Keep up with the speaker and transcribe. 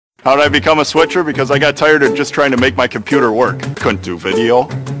How did I become a switcher? Because I got tired of just trying to make my computer work. Couldn't do video.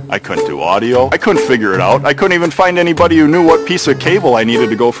 I couldn't do audio. I couldn't figure it out. I couldn't even find anybody who knew what piece of cable I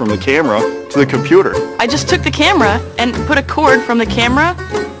needed to go from the camera to the computer. I just took the camera and put a cord from the camera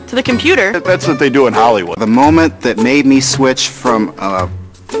to the computer. That's what they do in Hollywood. The moment that made me switch from a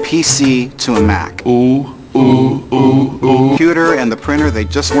PC to a Mac. Ooh. Ooh, ooh, ooh. Computer and the printer, they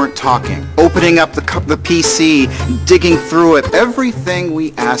just weren't talking. Opening up the PC, digging through it, everything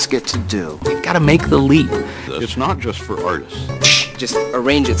we ask it to do. You gotta make the leap. It's not just for artists. Just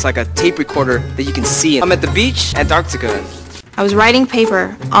arrange it. It's like a tape recorder that you can see. I'm at the beach, Antarctica. I was writing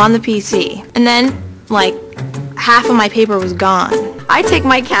paper on the PC, and then, like, half of my paper was gone. I take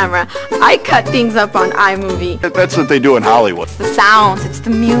my camera, I cut things up on iMovie. That's what they do in Hollywood. It's the sounds, it's the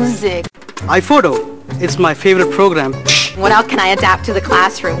music. iPhoto. It's my favorite program. What else can I adapt to the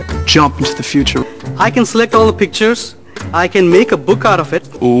classroom? Jump into the future. I can select all the pictures. I can make a book out of it.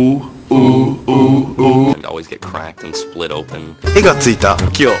 Ooh, ooh, ooh, ooh. They always get cracked and split open. 絵がついた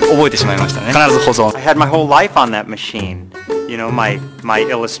木を覚えてしまいましたね。必ず保存。 I had my whole life on that machine. You know, my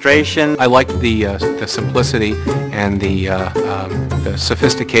illustration. I liked the simplicity and the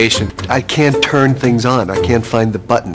sophistication. I can't turn things on. I can't find the button.